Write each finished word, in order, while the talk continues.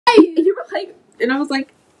And I was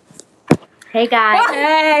like, hey guys.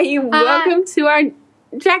 hey, welcome to our...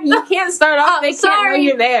 Jackie, you can't start off. They can't know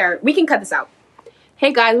you're there. We can cut this out.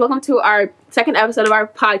 Hey guys, welcome to our second episode of our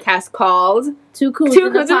podcast called Two Coons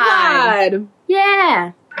in the Pod.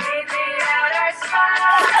 Yeah.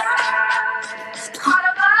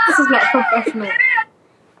 This is not professional.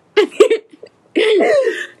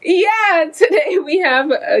 Yeah, today we have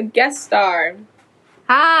a guest star.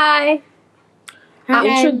 Hi.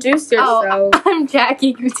 Introduce yourself. Oh, I'm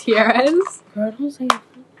Jackie Gutierrez. Girl, don't say it.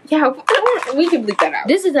 Yeah, we can bleep that out.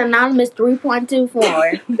 This is Anonymous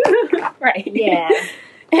 3.24. Right. Yeah.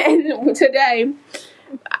 And today,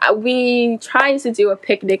 we tried to do a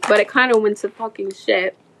picnic, but it kind of went to fucking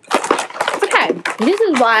shit. It's okay. This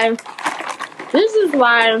is why.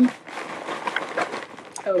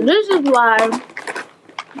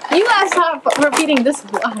 You guys stop repeating this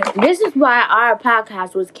is why. This is why our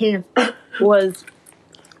podcast was canceled. Was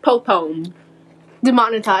Postponed.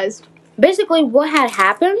 Demonetized. basically what had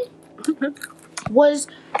happened was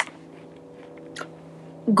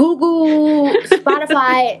Google,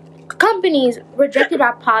 Spotify, companies rejected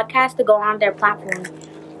our podcast to go on their platform.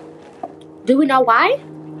 Do we know why?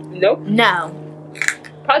 Nope. No.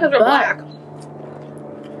 Probably because we're black.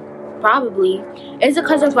 Probably. Is it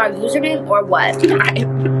because of our username or what?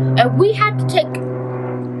 And we had to take...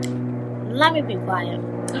 Let me be quiet.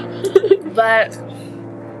 But,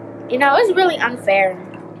 you know, it's really unfair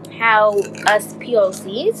how us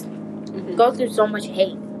POCs go through so much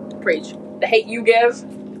hate. Preach. The hate you give.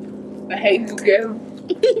 The hate you give.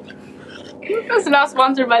 It's not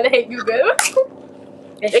sponsored by the Hate You Give.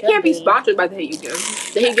 It can't be sponsored by the hate you give.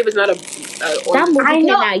 The hate you give is not a... That movie I came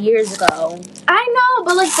know. out years ago. I know,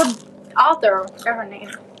 but like the author, what's her name?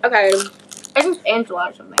 Okay. I think it's Angela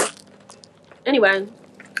or something. Anyway.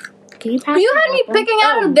 Can you pass You the had me apple? picking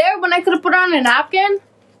out of there when I could have put on a napkin.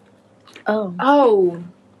 Oh. Oh.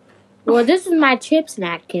 Well, this is my chips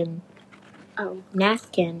napkin. Oh.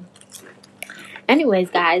 Napkin. Anyways,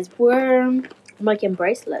 guys, we're making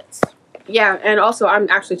bracelets. Yeah, and also I'm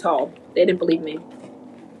actually tall. They didn't believe me.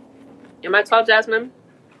 Am I tall, Jasmine?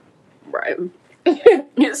 Right.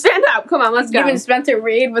 Stand up. Come on, let's go. Giving Spencer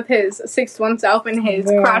Reed with his 6'1" self and his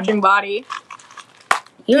Yeah. crouching body.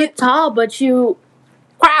 You're tall, but you...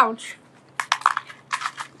 Crouch.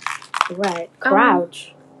 Right.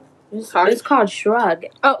 Crouch. It's called shrug.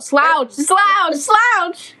 Oh, slouch.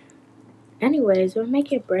 Slouch. Anyways, we're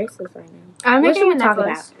making bracelets right now. I'm What making should a we talk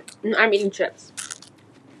necklace. I'm eating chips.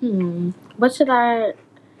 What should our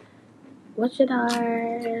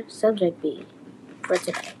subject be for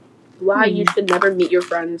today? Why you should never meet your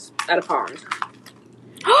friends at a pond.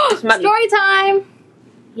 Money. Story time.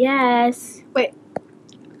 Yes. Wait.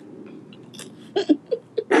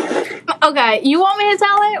 Okay, you want me to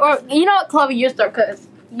tell it? Or, you know what, Chloe, you start because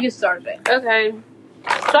you started it. Okay.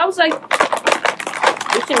 So I was like,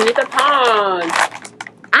 we should meet at the pond.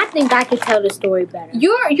 I think I could tell the story better.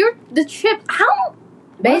 You're the chip. How?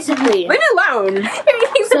 Basically. Leave me alone.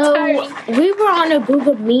 So, we were on a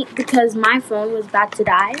Google Meet because my phone was about to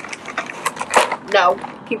die. No.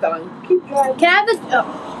 Keep going. Keep going. Can I have this?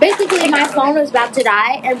 Oh. Basically, my phone was about to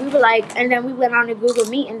die, and we were like, and then we went on a Google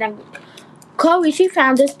Meet, and then Chloe, she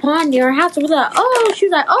found this pond near her house, and we were like, she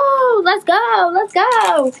was like, let's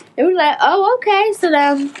go. And we were like, okay. So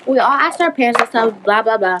then we all asked our parents and stuff, blah,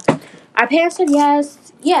 blah, blah. Our parents said yes.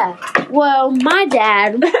 Yeah. Well, my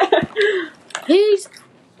dad, he's,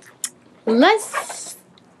 let's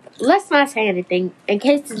not say anything in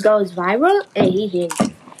case this goes viral, and he did.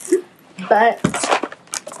 But,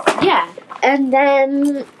 yeah. And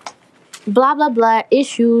then, blah, blah, blah,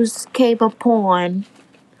 issues came upon.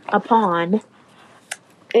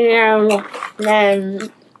 And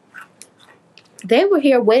then they were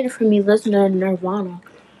here waiting for me listening to Nirvana.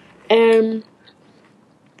 And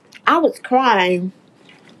I was crying.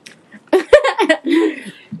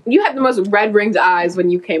 You had the most red-ringed eyes when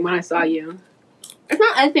I saw you. It's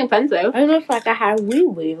not anything offensive. It looks like I had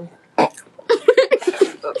wee-wee.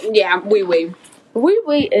 Yeah, wee-wee.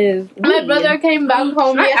 Wee-wee is My brother came back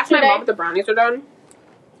home I asked my yesterday mom if the brownies are done.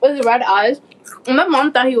 with red eyes. And my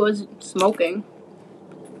mom thought he was smoking.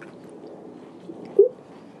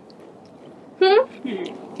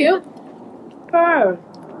 Cute. her.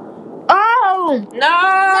 Oh!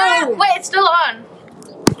 No! Wait, it's still on.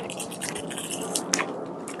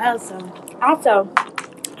 Also,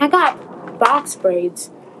 I got box braids.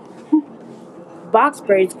 Box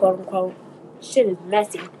braids, quote unquote. Shit is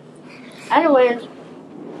messy. Anyways,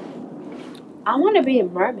 I want to be a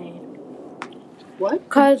mermaid. What?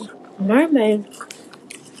 Because mermaid,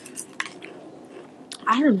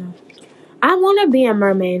 I don't know. I want to be a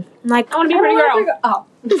mermaid. Like, I want to be a pretty girl. Oh.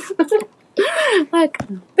 Like,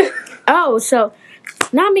 oh, so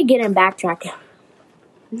not me getting backtracking.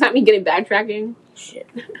 Not me getting backtracking. Shit.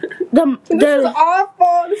 This is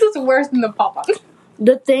awful. This is worse than the pop-up.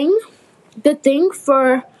 The thing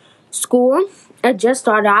for school, I just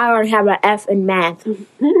started. I already have an F in math.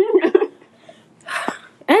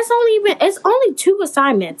 It's only 2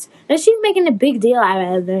 assignments, and she's making a big deal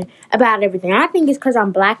about everything. I think it's because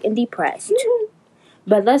I'm black and depressed.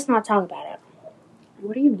 But let's not talk about it.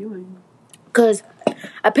 What are you doing? Because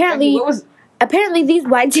apparently these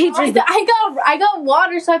white teachers. I got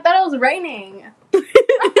water, so I thought it was raining.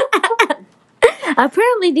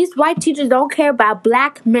 Apparently, these white teachers don't care about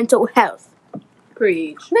black mental health.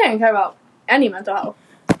 Preach. They don't care about any mental health.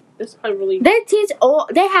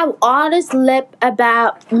 They have all this lip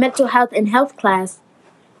about mental health in health class,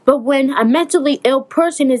 but when a mentally ill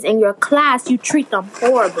person is in your class, you treat them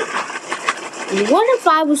horribly. What if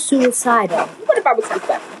I was suicidal? What if I was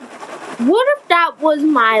suicidal? What if that was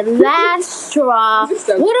my last straw?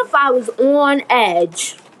 What if I was on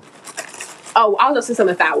edge? Oh, I was listening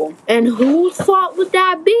to something foul. And whose fault would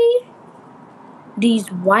that be?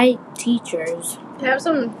 These white teachers. Can I have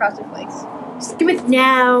some Frosted Flakes? Just give it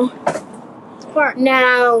Now,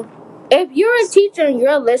 if you're a teacher and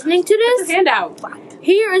you're listening to this, hand out.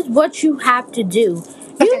 Here is what you have to do.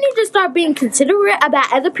 You need to start being considerate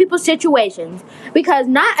about other people's situations, because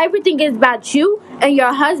not everything is about you and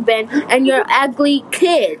your husband and your ugly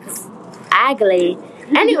kids. Ugly.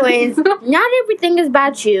 Anyways, not everything is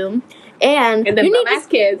about you. And the bum-ass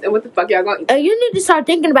kids, and what the fuck y'all gonna eat? You need to start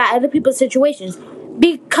thinking about other people's situations.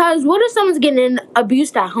 Because what if someone's getting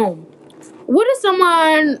abused at home? What if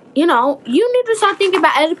someone, you need to start thinking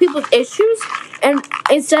about other people's issues and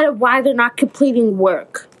instead of why they're not completing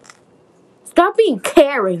work. Start being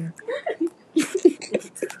caring.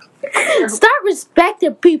 Start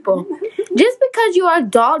respecting people. Just because you're a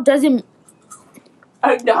dog doesn't...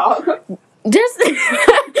 A dog? Just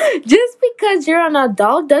because you're an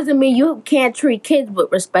adult doesn't mean you can't treat kids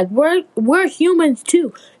with respect. We're humans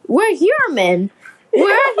too. We're human.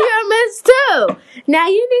 We're humans too. Now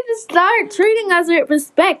you need to start treating us with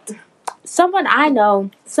respect. Someone I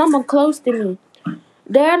know, someone close to me,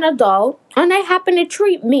 they're an adult and they happen to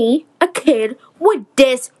treat me, a kid, with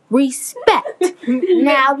disrespect.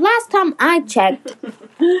 Now, last time I checked,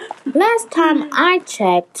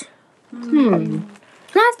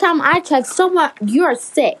 someone, you're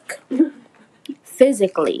sick.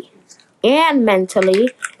 Physically, and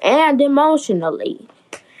mentally, and emotionally.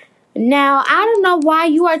 Now, I don't know why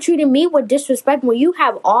you are treating me with disrespect when you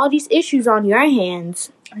have all these issues on your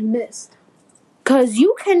hands. I missed. Because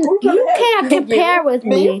you can't compare with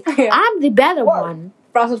me. I'm the better one.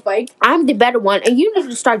 Frosted Flake. I'm the better one, and you need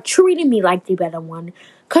to start treating me like the better one.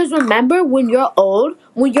 Because remember, when you're older,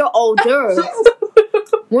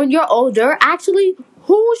 actually,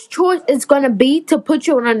 whose choice is going to be to put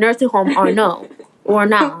you in a nursing home or no? Or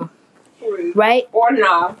nah? Right? Or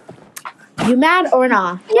nah. You mad or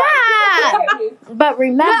nah? Yeah! But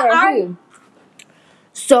remember who.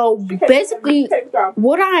 So, basically,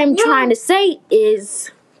 what I'm trying to say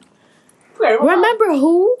is, remember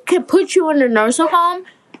who can put you in a nursing home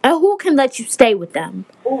and who can let you stay with them.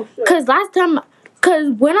 Because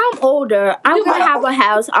when I'm older, I'm going to have a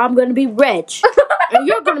house, I'm going to be rich. And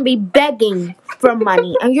you're going to be begging for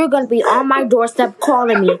money. And you're going to be on my doorstep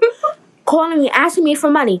calling me, asking me for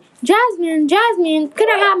money. Jasmine, can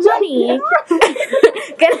I have money?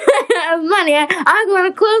 Can I have money? I'm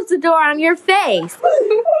going to close the door on your face.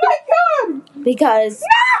 Oh my God! Because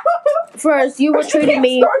first you were treating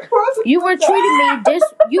me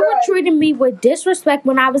with disrespect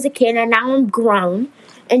when I was a kid, and now I'm grown,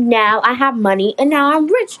 and now I have money, and now I'm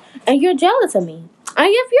rich, and you're jealous of me. And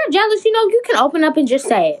if you're jealous, you can open up and just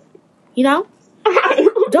say it.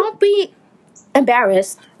 Don't be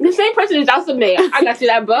embarrassed. The same person is jealous of me. I got you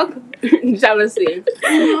that book. Jealousy.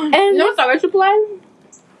 And you know what should play?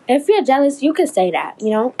 If you're jealous, you can say that.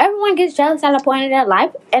 Everyone gets jealous at a point in their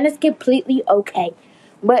life, and it's completely okay.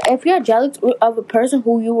 But if you're jealous of a person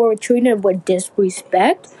who you were treating with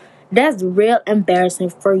disrespect, that's real embarrassing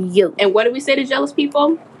for you. And what do we say to jealous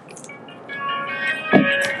people?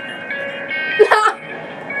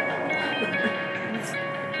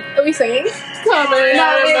 Are we singing? Coming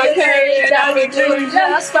out of my cage, I was doing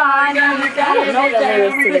just fine. I don't know the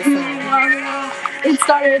lyrics to this song. It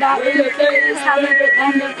started out with a kiss, how did it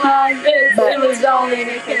end up like this? It was only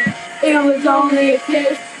a kiss. It was only a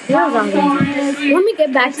kiss. Let me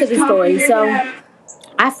get back to the story. So,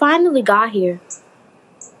 I finally got here.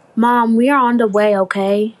 Mom, we are on the way,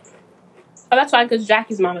 okay? Oh, that's fine, because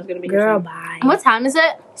Jackie's mom is going to be here. Girl, soon. bye. What time is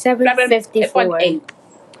it? 7:54.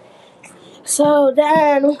 So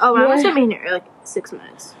then, Oh, I must have been here like 6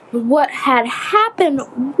 minutes. what had happened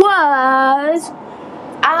was,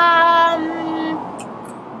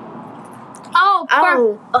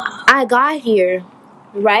 I got here,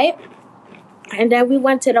 right? And then we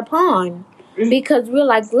went to the pond because we were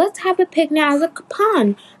like, let's have a picnic at the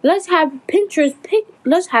pond. Let's have a Pinterest picnic.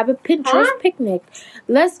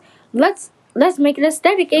 Let's make it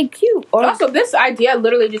aesthetic and cute. Also, this idea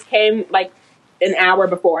literally just came like an hour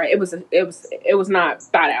before. It was not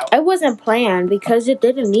thought out. It wasn't planned because it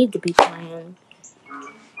didn't need to be planned.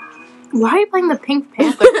 Why are you playing the Pink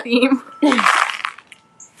Panther theme?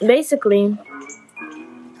 Basically.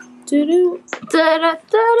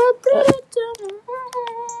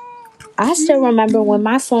 I still remember when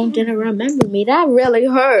my phone didn't remember me. That really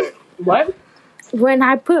hurt. What? When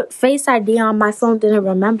I put Face ID on, my phone didn't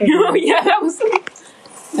remember me. Oh yeah,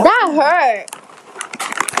 That hurt.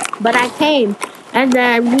 But I came, and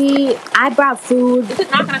then I brought food. Is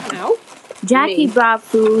it not gonna come out? Jackie brought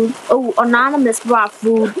food. Oh, Anonymous brought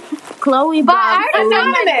food. Chloe brought food.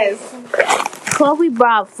 Anonymous. Chloe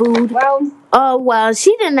brought food. Well. Oh, well,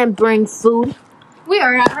 she didn't bring food. We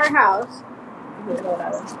are at her house.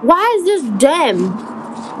 Why is this dim?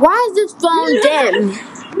 Why is this phone dim?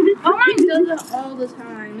 Oh, mine does it all the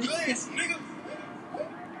time. This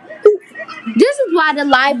is why the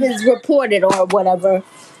live is reported or whatever.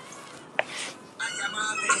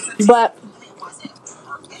 But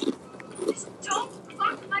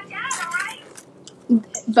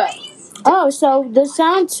so the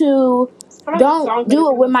sound to don't do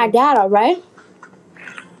it with my dad, alright?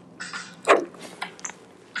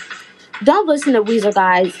 Don't listen to Weezer,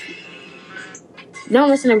 guys. Don't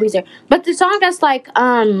listen to Weezer. But the song that's like,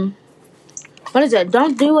 what is it?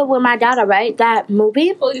 Don't do it with my dad, alright? That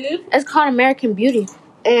movie? It's called American Beauty.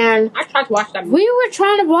 And I tried to watch that movie. we were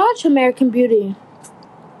trying to watch American Beauty.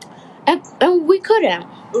 And we couldn't.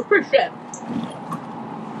 It was pretty shit.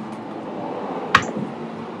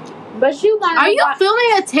 But she wanted Are you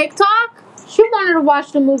filming a TikTok? She wanted to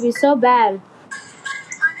watch the movie so bad.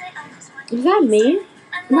 Is that me?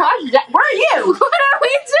 No, where are you? What are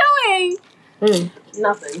we doing?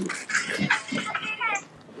 Nothing.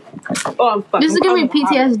 Oh, I'm fucking. This is giving me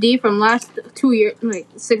PTSD from last 2 years, like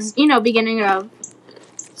 6. Beginning of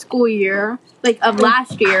school year, like of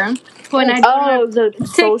last year when I the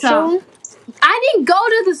social. I didn't go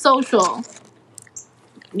to the social.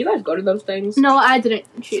 You guys go to those things? No, I didn't.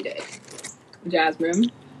 She did.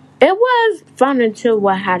 Jasmine. It was fun until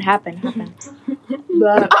what had happened.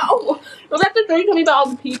 But was that the thing? You told me about all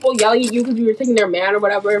the people yelling at you because you were taking their man or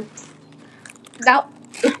whatever?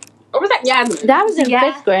 Or was that Yasmin? that was in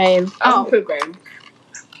 5th grade. Oh, 5th grade.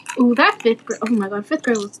 Ooh, that 5th grade. Oh my god, 5th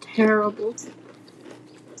grade was terrible.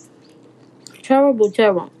 Terrible.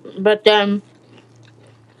 But then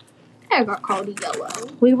I got called yellow.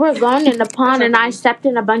 we were going in the pond and I stepped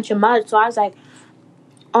in a bunch of mud. So I was like,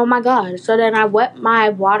 oh my god. So then I wet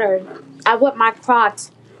my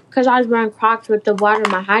Crocs because I was wearing Crocs with the water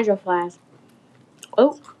in my hydro flask.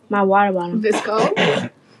 Oh, my water bottle. Disco?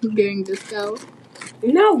 Getting disco.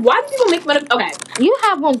 No, why do people make fun of... Okay. You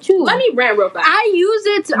have one too. Let me rant real fast. I use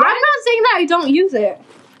it. I'm not saying that I don't use it.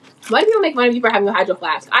 Why do people make fun of you for having a hydro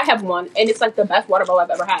flask? I have one, and it's like the best water bottle I've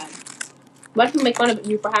ever had. Why do people make fun of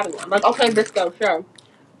you for having one? Like, okay, Disco, sure.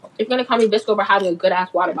 If you're gonna call me Disco for having a good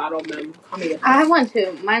ass water bottle, then call me Disco. I have one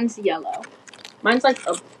too. Mine's yellow. Mine's like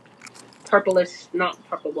a purplish, not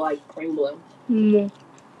purple, like cream blue.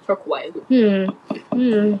 Turquoise. Is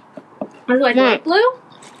it like light blue?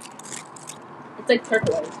 It's like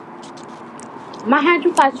turquoise. My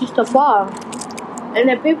hydro flask used to fall. And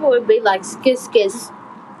then people would be like, skis.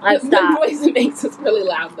 Like, The stop. noise it makes is really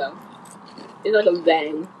loud, though. It's like a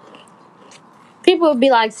bang. People would be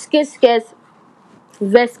like, skis,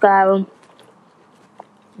 Visco.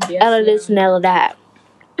 Yes, This and all of that.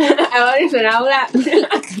 and all that.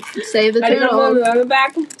 Save the turtle. On the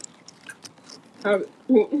back.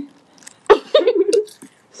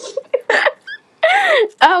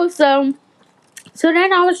 Oh, so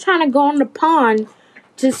then I was trying to go in the pond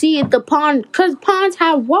to see if the pond, because ponds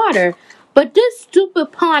have water, but this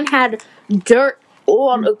stupid pond had dirt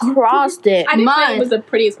all across it. I didn't say it was the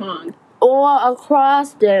prettiest pond. All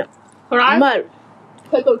across it. Mud.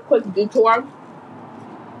 Take a quick detour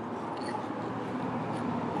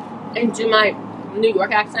and do my New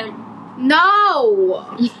York accent.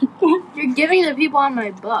 No! You're giving the people on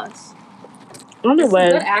my bus.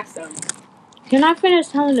 Anyway, Good accent. can I finish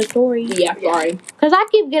telling the story? Yeah, sorry. Because I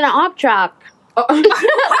keep getting off track. Off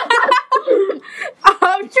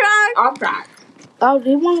track? Off track. Oh, do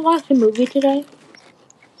you want to watch the movie today?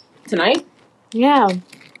 Tonight? Yeah.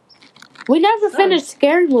 We never finished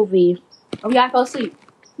Scary Movie. Oh yeah, I fell asleep.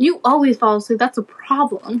 You always fall asleep. That's a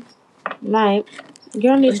problem. Right. You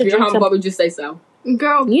don't need If to you're drink home, some. Bobby, just say so.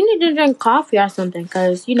 Girl. You need to drink coffee or something,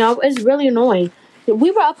 because, you know, it's really annoying.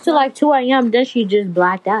 We were up to like 2 a.m., then she just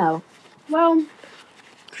blacked out. Well.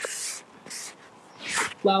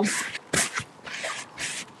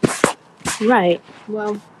 Right.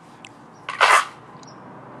 Well.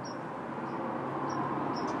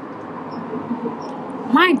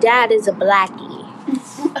 My dad is a blackie.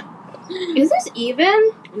 Is this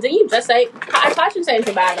even? Didn't you just say? I thought you said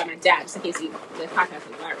anything bad about my dad, just in case the podcast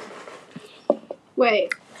is viral.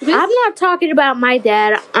 Wait. I'm not talking about my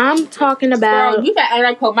dad. I'm talking about... Girl, you said, and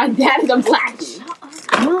I quote, my dad is a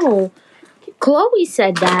blackie. No. Chloe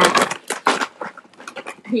said that.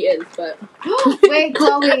 He is, but... Wait,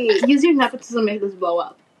 Chloe. Use your nepotism to make this blow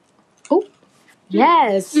up. Oh.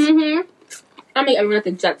 Yes. Mm-hmm. I mean, everyone at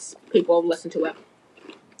the Jets people listen to it.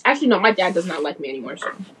 Actually, no, my dad does not like me anymore, so...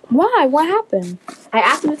 Why? What happened? I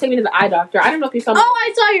asked him to take me to the eye doctor. I don't know if you saw me.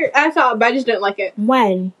 Oh, I saw it, but I just didn't like it.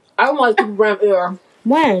 When? I don't want people around ear.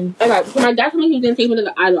 When? Okay, so my dad told me he was going to take me to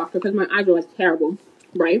the eye doctor because my eyes were like terrible,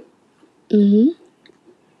 right? Mm-hmm.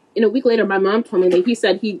 And a week later, my mom told me that he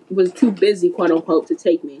said he was too busy, quote unquote, to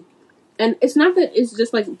take me. And it's not that it's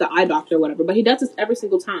just like the eye doctor or whatever, but he does this every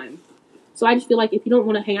single time. So I just feel like if you don't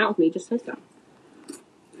want to hang out with me, just say so.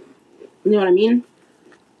 You know what I mean?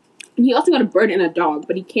 And he also got a bird and a dog,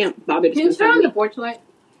 but he can't bother to Can you spend turn time on the with me. porch light?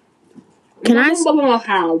 Can I don't know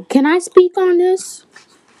how. Can I speak on this?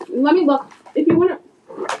 Let me look. If you want to.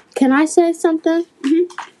 Can I say something?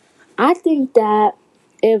 Mm-hmm. I think that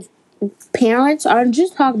if parents, or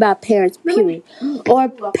just talk about parents, period, or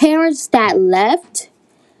parents that left,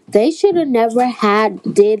 they should have never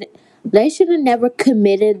they should have never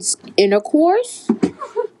committed intercourse.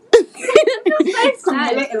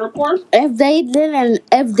 If they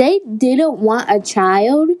didn't want a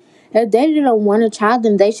child, then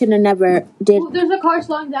they should have never did There's a car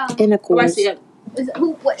slowing down. intercourse. Oh, I see it.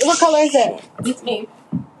 What color is it? It's me.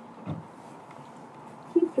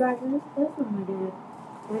 Keep driving.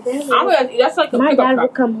 That's not my dad. That's like a My pickup dad truck.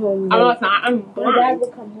 would come home. I know it's not. I'm My dad blind.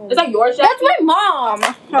 would come home. Is that yours, Jackie? That's my mom.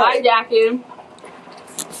 Bye, Jackie.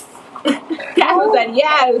 Jasmine said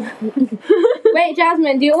yes. Wait,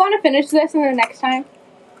 Jasmine, do you want to finish this in the next time?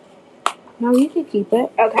 No, you can keep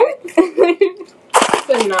it. Okay.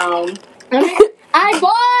 So no.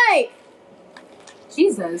 Boy!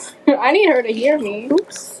 Jesus. I need her to hear me.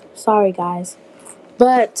 Oops. Sorry, guys.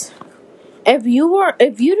 But if you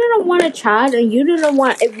didn't want a child and you didn't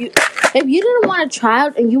want if you didn't want a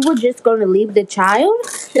child and you were just going to leave the child,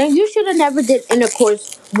 then you should have never did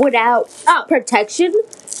intercourse without protection.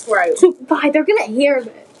 Right. Bye, they're gonna hear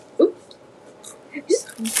this. Oops. Just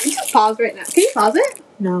pause right now. Can you pause it?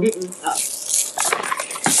 No, Mm-mm.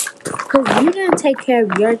 because you didn't take care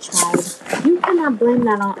of your child. You cannot blame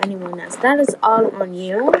that on anyone else. That is all on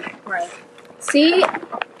you. Right. See?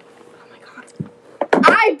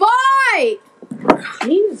 Boy!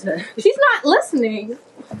 Jesus. She's not listening.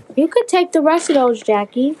 You could take the rest of those,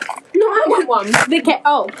 Jackie. No, I want one. Okay. Okay.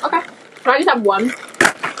 Can I just have one?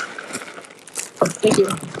 Thank you.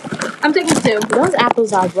 I'm taking 2. Those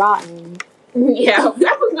apples are rotten. Yeah.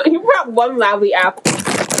 That was good. You brought one loudly apple.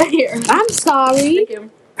 Here. I'm sorry, Thank you.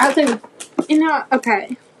 I'll take.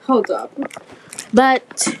 Okay. Hold up.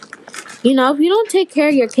 but if you don't take care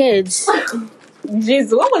of your kids,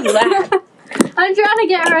 Jesus, what was that? I'm trying to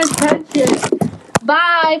get her attention.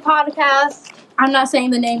 Bye, podcast. I'm not saying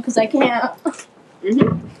the name because I can't.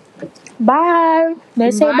 Mm-hmm. bye. They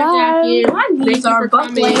say bye. Jackie. My knees Thank you are for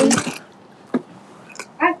buckling. coming.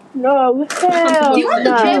 No, hell Do you want the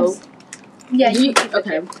no. chips? Yeah, you.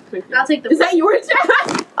 Okay. I'll take the. Is that yours, Jack?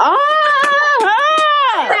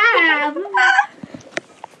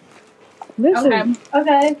 Listen,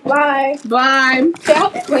 Okay. Bye. Bye. Okay, I'll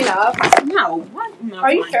clean up. No. What? No,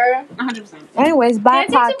 Are you fine. sure? 100%. anyways, bye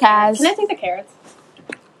Can I take some carrots? podcast. Can I take the carrots?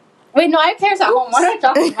 Wait, no, I have carrots at home. What are you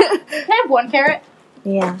talking about? Can I have 1 carrot?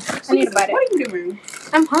 Yeah, I need to bite it. What are you doing?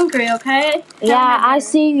 I'm hungry, okay? yeah, I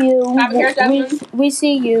see you. Have a carrot, Jasmine? We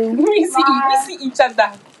see you. We see each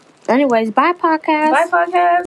other. Anyways, bye podcast. Bye, podcast.